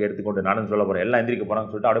படுக்கை எடுத்துக்கொண்டு நானும் சொல்ல போகிறேன், எல்லாம் எந்திரிக்க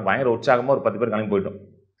போகிறான்னு சொல்லிட்டு அப்படியே பயங்கர உற்சாகமாக ஒரு 10 பேர் கிளம்பி போயிட்டோம்.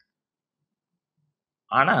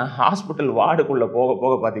 ஆனால் ஹாஸ்பிட்டல் வார்டுக்குள்ளே போக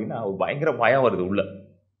போக பார்த்தீங்கன்னா பயங்கர பயம் வருது, உள்ள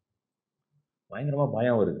பயங்கரமாக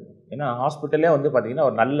பயம் வருது. ஏன்னா ஹாஸ்பிட்டலே வந்து பார்த்தீங்கன்னா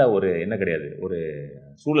ஒரு நல்ல ஒரு என்ன கிடையாது, ஒரு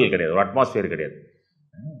சூழல் கிடையாது, ஒரு அட்மாஸ்பியர் கிடையாது,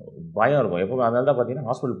 பயம் இருக்கும் எப்போவுமே. அதனால தான் பார்த்தீங்கன்னா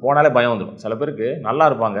ஹாஸ்பிட்டல் போனாலே பயம் வந்துடும். சில பேருக்கு நல்லா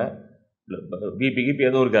இருப்பாங்க, பிபி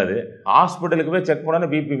எதுவும் இருக்காது, ஹாஸ்பிட்டலுக்கு போய் செக்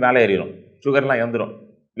பண்ணாலும் பிபி மேலே ஏறிடும், சுகர்லாம் வந்துடும்.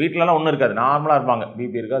 வீட்டிலலாம் ஒன்றும் இருக்காது, நார்மலாக இருப்பாங்க,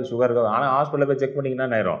 பிபி இருக்காது, சுகர் இருக்காது. ஆனால் ஹாஸ்பிட்டலில் போய் செக் பண்ணிங்கன்னா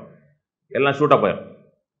நேரம் எல்லாம் ஷூட்டாக போயிடும்.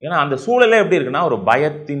 ஏன்னா அந்த சூழலே எப்படி இருக்குன்னா ஒரு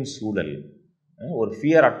பயத்தின் சூழல், ஒரு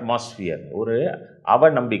ஃபியர் அட்மாஸ்பியர், ஒரு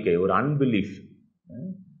அவநம்பிக்கை, ஒரு அன்பிலீஃப்,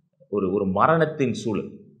 ஒரு மரணத்தின் சூழல்.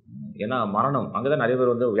 ஏன்னா மரணம் அங்கே தான் நிறைய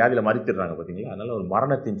பேர் வந்து வியாதியில் மறித்துடுறாங்க பார்த்தீங்களா. அதனால் ஒரு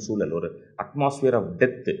மரணத்தின் சூழல், ஒரு அட்மாஸ்பியர் ஆஃப்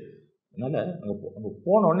டெத்து. அதனால் அங்கே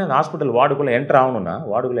போனோடனே அந்த ஹாஸ்பிட்டல் வார்டுக்குள்ளே என்டர் ஆகணும்னா,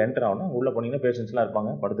 உள்ளே போனீங்கன்னா பேஷண்ட்ஸ்லாம்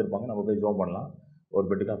இருப்பாங்க, படுத்திருப்பாங்க, நம்ம போய் ஜோம் பண்ணலாம். ஒரு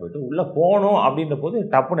பெட்டுக்காக போய்ட்டு உள்ளே போகணும் அப்படின்ற போது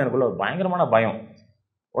டப்புன்னு எனக்குள்ள ஒரு பயங்கரமான பயம்.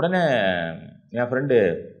 உடனே என் ஃப்ரெண்டு,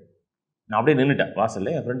 நான் அப்படியே நின்றுட்டேன்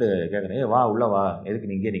வாசலில். என் ஃப்ரெண்டு கேட்குறேன், ஏ வா உள்ளே வா, எதுக்கு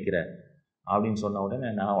நீ இங்கே நிற்கிற அப்படின்னு சொன்ன உடனே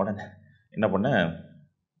நான் உடனே என்ன பண்ணேன்,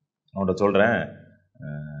 அவன்கிட்ட சொல்கிறேன்,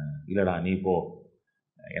 இல்லைடா நீ போ,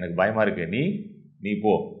 எனக்கு பயமாக இருக்குது, நீ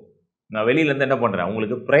போ, நான் வெளியிலேருந்து என்ன பண்ணுறேன்,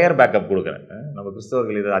 உங்களுக்கு ப்ரேயர் பேக்கப் கொடுக்குறேன். நம்ம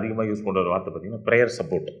கிறிஸ்தவர்கள் இதை அதிகமாக யூஸ் பண்ணுற ஒரு வார்த்தை பார்த்தீங்கன்னா ப்ரேயர்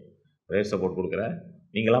சப்போர்ட் கொடுக்குறேன்,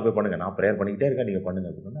 நீங்களாம் போய் பண்ணுங்கள், நான் ப்ரேயர் பண்ணிக்கிட்டே இருக்கேன், நீங்கள்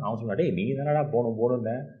பண்ணுங்கள் அப்படின்னு. அவன் சொன்னா, டே நீ தானடா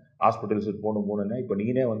போகணுன்னு ஹாஸ்பிட்டல் விசிட் போகணுன்னு, இப்போ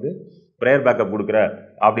நீனே வந்து ப்ரேயர் பேக்கப் கொடுக்குற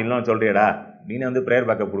அப்படின்லாம் சொல்கிறியடா, நீனே வந்து ப்ரேயர்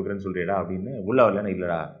பேக்கப் கொடுக்குறேன்னு சொல்கிறியடா அப்படின்னு. உள்ளே வரலன்னா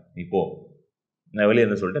இல்லைடா நீ போ, நான் வெளியே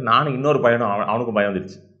இருந்து சொல்லிட்டு நானும் இன்னொரு பையனும், அவனுக்கும் பயம்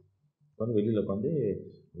வந்துடுச்சு. வந்து வெளியில் உட்காந்து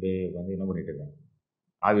அப்படியே வந்து என்ன பண்ணிகிட்டு இருக்கேன்,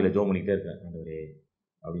 ஆவியில் ஜோம் பண்ணிக்கிட்டே இருக்கேன், ஆண்டவரே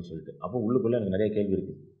அப்படின்னு சொல்லிட்டு. அப்போ உள்ளுக்குள்ளே எனக்கு நிறைய கேள்வி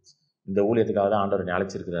இருக்குது. இந்த ஊழியத்துக்காக தான் ஆண்டவர் என்னை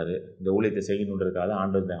அழைச்சிருக்கிறாரு, இந்த ஊழியத்தை செய்யணுன்றதுக்காக தான்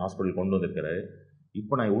ஆண்டவர் இந்த ஹாஸ்பிட்டல் கொண்டு வந்திருக்கிறாரு,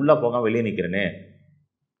 இப்போ நான் உள்ளே போகாமல் வெளியே நிற்கிறேனே,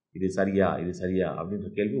 இது சரியா அப்படின்ற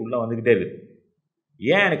கேள்வி உள்ளே வந்துக்கிட்டே இருக்குது.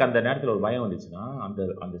 ஏன் எனக்கு அந்த நேரத்தில் ஒரு பயம் வந்துச்சுன்னா,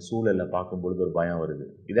 அந்த சூழலில் பார்க்கும்பொழுது ஒரு பயம் வருது.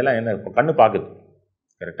 இதெல்லாம் என்ன இப்போ கண்ணு பார்க்குது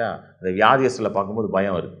கரெக்டாக, அந்த வியாதியஸ்டில் பார்க்கும்போது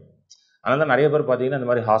பயம் வருது. அதனால தான் நிறைய பேர் பார்த்தீங்கன்னா இந்த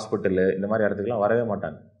மாதிரி ஹாஸ்பிட்டலு இந்த மாதிரி இடத்துக்குலாம் வரவே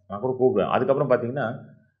மாட்டாங்க. நான் கூட கூப்பிடுவேன். அதுக்கப்புறம் பார்த்தீங்கன்னா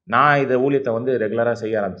நான் இதை ஊழியத்தை வந்து ரெகுலராக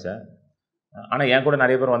செய்ய ஆரம்பித்தேன். ஆனால் என் கூட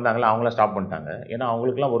நிறைய பேர் வந்தாங்களா, அவங்களாம் ஸ்டாப் பண்ணிட்டாங்க. ஏன்னா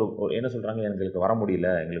அவங்களுக்குலாம் ஒரு என்ன சொல்கிறாங்க, எங்களுக்கு வர முடியல,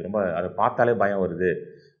 எங்களுக்கு ரொம்ப அதை பார்த்தாலே பயம் வருது,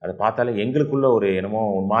 அதை பார்த்தாலே எங்களுக்குள்ளே ஒரு என்னமோ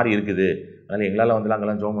ஒரு மாதிரி இருக்குது, அதனால் எங்களால் வந்து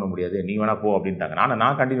அங்கெல்லாம் ஜோம் பண்ண முடியாது, நீ வேணால் போ அப்படின்ட்டாங்க.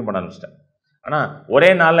 நான் கண்டினியூ பண்ண ஆரம்பிச்சிட்டேன். ஆனால் ஒரே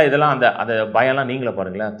நாளில் இதெல்லாம் அந்த பயம்லாம் நீங்களே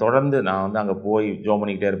பாருங்களேன், தொடர்ந்து நான் வந்து அங்கே போய் ஜோம்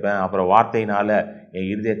பண்ணிக்கிட்டே இருப்பேன். அப்புறம் வார்த்தையினால் என்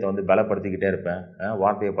இருதயத்தை வந்து பலப்படுத்திக்கிட்டே இருப்பேன்.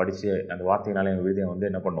 வார்த்தையை படித்து அந்த வார்த்தையினால் என் இருதயம் வந்து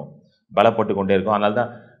என்ன பண்ணும், பலப்பட்டு கொண்டே இருக்கும். அதனால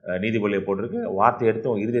தான் நீதிபதியை போட்டிருக்கு, வார்த்தை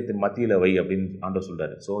எடுத்து உன் இருதயத்தின் மத்தியில் வை அப்படின்னு ஆண்டவர்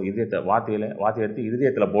சொல்கிறாரு. ஸோ வார்த்தையை எடுத்து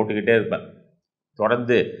இருதயத்தில் போட்டுக்கிட்டே இருப்பேன்.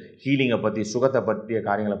 தொடர்ந்து ஹீலிங்கை பற்றி, சுகத்தை பற்றிய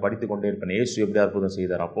காரியங்களை படித்து கொண்டே இருப்பேன். இயேசு எப்படி அற்புதம்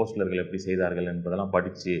செய்தார், அப்போஸ்தலர்கள் எப்படி செய்தார்கள் என்பதெல்லாம்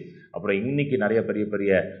படித்து, அப்புறம் இன்றைக்கி நிறைய பெரிய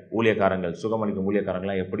பெரிய ஊழியக்காரங்கள், சுகமளிக்கும்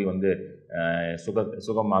ஊழியக்காரங்களாம் எப்படி வந்து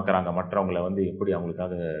சுகமாக்குறாங்க, மற்றவங்களை வந்து எப்படி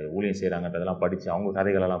அவங்களுக்காக ஊழியம் செய்கிறாங்கன்றதெல்லாம் படித்து, அவங்க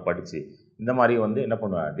கதைகளெல்லாம் படித்து, இந்த மாதிரி வந்து என்ன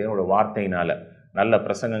பண்ணுவேன், தேவனோட வார்த்தையினால் நல்ல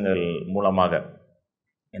பிரசங்கங்கள் மூலமாக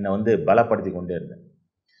என்னை வந்து பலப்படுத்தி கொண்டே இருந்தேன்.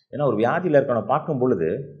 ஏன்னா ஒரு வியாதியில் இருக்கவனை பார்க்கும் பொழுது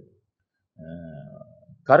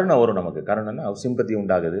கருணை வரும் நமக்கு. கருணைன்னா சிம்பத்தி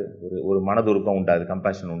உண்டாகுது, ஒரு மனதுருக்கம் உண்டாகுது,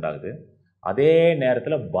 கம்பேஷன் உண்டாகுது. அதே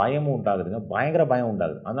நேரத்தில் பயமும் உண்டாகுதுங்க, பயங்கர பயம்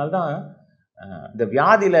உண்டாகுது. அதனால தான் இந்த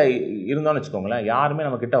வியாதியில் இருந்தோன்னு வச்சுக்கோங்களேன், யாருமே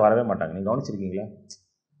நம்மக்கிட்ட வரவே மாட்டாங்க. நீங்கள் கவனிச்சிருக்கீங்களா?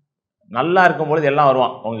 நல்லா இருக்கும்பொழுது எல்லாம்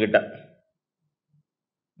வருவான் உங்ககிட்ட.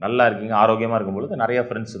 நல்லா இருக்கீங்க, ஆரோக்கியமாக இருக்கும்பொழுது நிறைய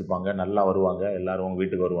ஃப்ரெண்ட்ஸ் இருப்பாங்க, நல்லா வருவாங்க, எல்லோரும் உங்கள்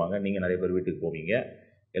வீட்டுக்கு வருவாங்க, நீங்கள் நிறைய பேர் வீட்டுக்கு போவீங்க,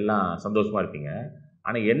 எல்லாம் சந்தோஷமாக இருப்பீங்க.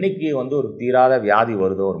 ஆனால் என்றைக்கு வந்து ஒரு தீராத வியாதி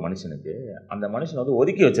வருதோ ஒரு மனுஷனுக்கு, அந்த மனுஷனை வந்து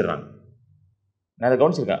ஒதுக்கி வச்சிடறாங்க. நான் அதை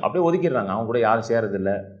கவனிச்சிருக்கேன். அப்படியே ஒதுக்கிடுறாங்க. அவன் கூட யாரும்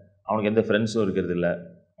சேரதில்லை, அவனுக்கு எந்த ஃப்ரெண்ட்ஸும் இருக்கிறதில்ல,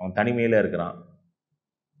 அவன் தனிமையில் இருக்கிறான்,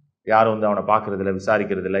 யாரும் வந்து அவனை பார்க்குறதில்ல,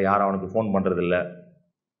 விசாரிக்கிறதில்ல, யாரும் அவனுக்கு ஃபோன் பண்ணுறதில்ல,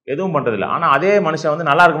 எதுவும் பண்ணுறதில்ல. ஆனால் அதே மனுஷன் வந்து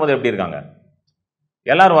நல்லா இருக்கும்போது எப்படி இருக்காங்க,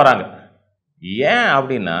 எல்லோரும் வராங்க. ஏன்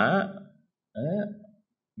அப்படின்னா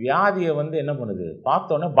வியாதியை வந்து என்ன பண்ணுது,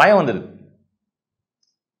 பார்த்தோன்னே பயம் வந்துடுது.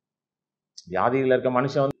 வியாதியில் இருக்க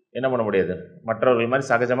மனுஷன் வந்து என்ன பண்ண முடியாது, மற்றவர்கள் மாதிரி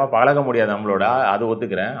சகஜமாக பழக முடியாது நம்மளோட, அது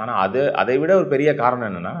ஒத்துக்கிறேன். ஆனால் அதை விட ஒரு பெரிய காரணம்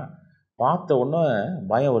என்னென்னா, பார்த்த உடனே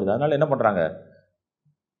பயம் வருது. அதனால் என்ன பண்ணுறாங்க,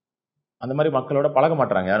 அந்த மாதிரி மக்களோட பழக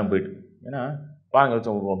மாட்டுறாங்க யாரும் போயிட்டு. ஏன்னா பாருங்க,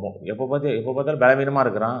 எப்போ பார்த்தாலும் பலவீனமாக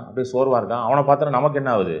இருக்கிறான், அப்படியே சோர்வாக இருக்கான், அவனை பார்த்தா நமக்கு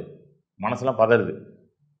என்ன ஆகுது, மனசெல்லாம் பதறுது.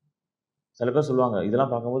 சில பேர் சொல்லுவாங்க,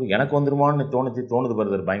 இதெல்லாம் பார்க்கும்போது எனக்கு வந்துருமான்னு தோணுது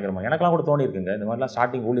வருது பயங்கரமாக. எனக்கெல்லாம் கூட தோணி இருக்குங்க. இந்த மாதிரிலாம்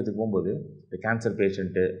ஸ்டார்டிங் ஊழியத்துக்கு போகும்போது, இந்த கேன்சர்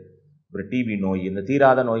பேஷண்ட்டு, அப்புறம் டிபி நோய், இந்த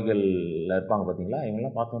தீராத நோய்களில் இருப்பாங்க பார்த்தீங்களா,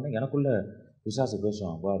 இவங்கெல்லாம் பார்த்தோன்னே எனக்குள்ளே பிசாசு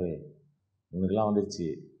பேசுவான், பாரு இவனுக்கெல்லாம் வந்துருச்சு,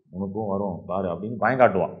 உனக்கும் வரும் பாரு அப்படின்னு பயம்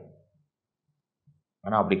காட்டுவான்.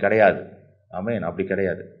 ஆனால் அப்படி கிடையாது. ஆமென், அப்படி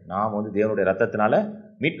கிடையாது. நாம் வந்து தேவனுடைய ரத்தத்தினால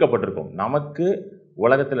மீட்கப்பட்டிருக்கோம். நமக்கு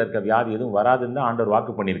உலகத்தில் இருக்க வியாதி எதுவும் வராதுன்னு தான் ஆண்டவர்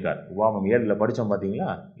வாக்கு பண்ணியிருக்கார். உபாகமம் 7 படித்தோம் பார்த்தீங்களா?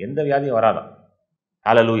 எந்த வியாதியும் வராதான்.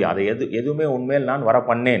 ஹல்லேலூயா. அதை எதுவுமே உண்மையில் நான் வர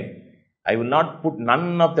பண்ணேன். I will not put none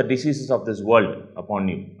of the diseases of this world upon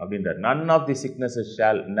you அப்படின்றார். None of the sicknesses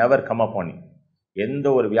shall never come upon you. எந்த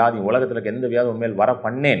ஒரு வியாதி, உலகத்தில் இருக்க எந்த வியாதி உண்மையில் வர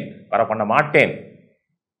பண்ண மாட்டேன்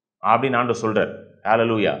அப்படின்னு ஆண்டவர் சொல்கிறார்.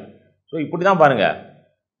 ஹல்லேலூயா. ஸோ இப்படி தான் பாருங்க,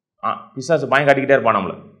 பிசாசு பயம் காட்டிக்கிட்டே இருப்பான்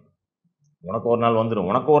நம்மளை. உனக்கு ஒரு நாள் வந்துடும்,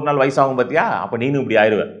 உனக்கு ஒரு நாள் வயசாகும் பார்த்தியா, அப்போ நீனும் இப்படி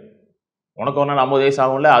ஆயிடுவேன். உனக்கு ஒரு நாள் 50 வயசு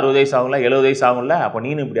ஆகும்ல, 60 வயசு ஆகும்ல, 70 வயசு ஆகும்ல, அப்போ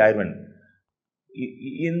நீனும் இப்படி ஆயிடுவேன்.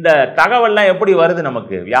 இந்த தகவல்லாம் எப்படி வருது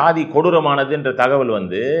நமக்கு? வியாதி கொடூரமானதுன்ற தகவல்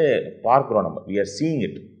பார்க்குறோம் நம்ம. we are seeing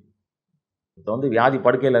it. இப்போ வியாதி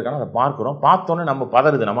படுக்கையில் இருக்கான அதை பார்க்குறோம். பார்த்தோன்னே நம்ம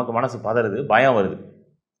பதறுது, நமக்கு மனசு பதறுது, பயம் வருது.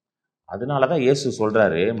 அதனால தான் இயேசு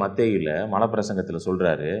சொல்கிறாரு, மத்தேயுல மலைப்பிரசங்கத்தில்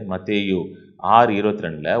சொல்கிறாரு, மத்தேயு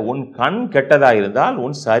 6:22, உன் கண் கெட்டதாக இருந்தால்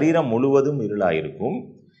உன் சரீரம் முழுவதும் இருளாயிருக்கும்.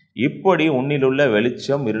 இப்படி உன்னிலுள்ள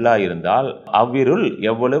வெளிச்சம் இருளாயிருந்தால் அவ்விருள்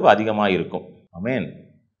எவ்வளவு அதிகமாயிருக்கும். ஆமென்.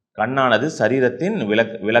 கண்ணானது சரீரத்தின்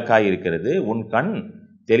விளக்காயிருக்கிறது. உன் கண்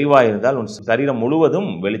தெளிவாயிருந்தால் உன் சரீரம் முழுவதும்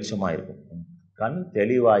வெளிச்சமாயிருக்கும். கண்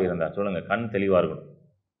தெளிவாயிருந்தால், சொல்லுங்கள், கண் தெளிவாக இருக்கணும்.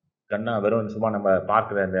 கண்ணா வெறும் சும்மா நம்ம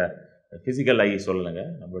பார்க்குற அந்த ஃபிசிக்கல் ஐ சொல்லலைங்க,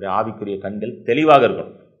 நம்மளுடைய ஆவிக்குரிய கண்கள் தெளிவாக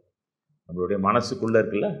இருக்கணும். நம்மளுடைய மனசுக்குள்ளே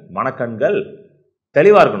இருக்குல்ல, மனக்கண்கள்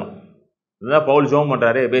தெளிவாக இருக்கணும். இதுதான் பவுல் ஜெபம்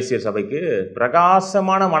பண்ணுறாரு எபேசியர் சபைக்கு,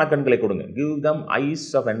 பிரகாசமான மனக்கண்களை கொடுங்க. Give them eyes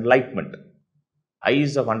of enlightenment,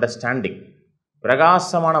 eyes of understanding.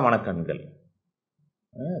 பிரகாசமான மனக்கண்கள்,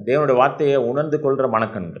 தேவனுடைய வார்த்தையை உணர்ந்து கொள்கிற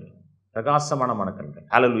மனக்கண்கள், பிரகாசமான மனக்கண்கள்.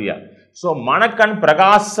 ஹல்லேலூயா. ஸோ மனக்கண்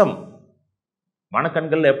பிரகாசம்,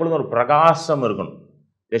 மனக்கண்கள் எப்பொழுதும் ஒரு பிரகாசம் இருக்கணும்.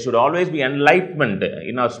 There should always be enlightenment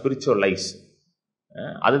in our spiritual lives.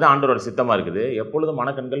 அதுதான் ஆண்டவரோட சித்தமாக இருக்குது. எப்பொழுதும்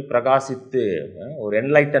மனக்கண்கள் பிரகாசித்து ஒரு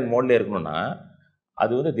என்லைட்டன் மோட்ல இருக்கணும்னா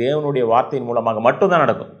அது தேவனுடைய வார்த்தையின் மூலமாக மட்டும்தான்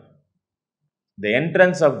நடக்கும். The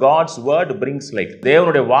entrance of God's word brings light.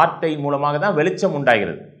 தேவனுடைய வார்த்தையின் மூலமாக தான் வெளிச்சம்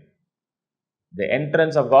உண்டாகிறது. The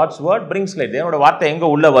entrance of God's word brings light. தேவனுடைய வார்த்தை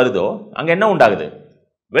எங்கே உள்ள வருதோ அங்கே என்ன உண்டாகுது?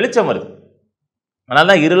 வெளிச்சம் வருது. அதனால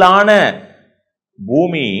தான் இருளான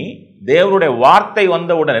பூமி தேவனுடைய வார்த்தை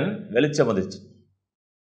வந்தவுடன் வெளிச்சம் வந்துச்சு.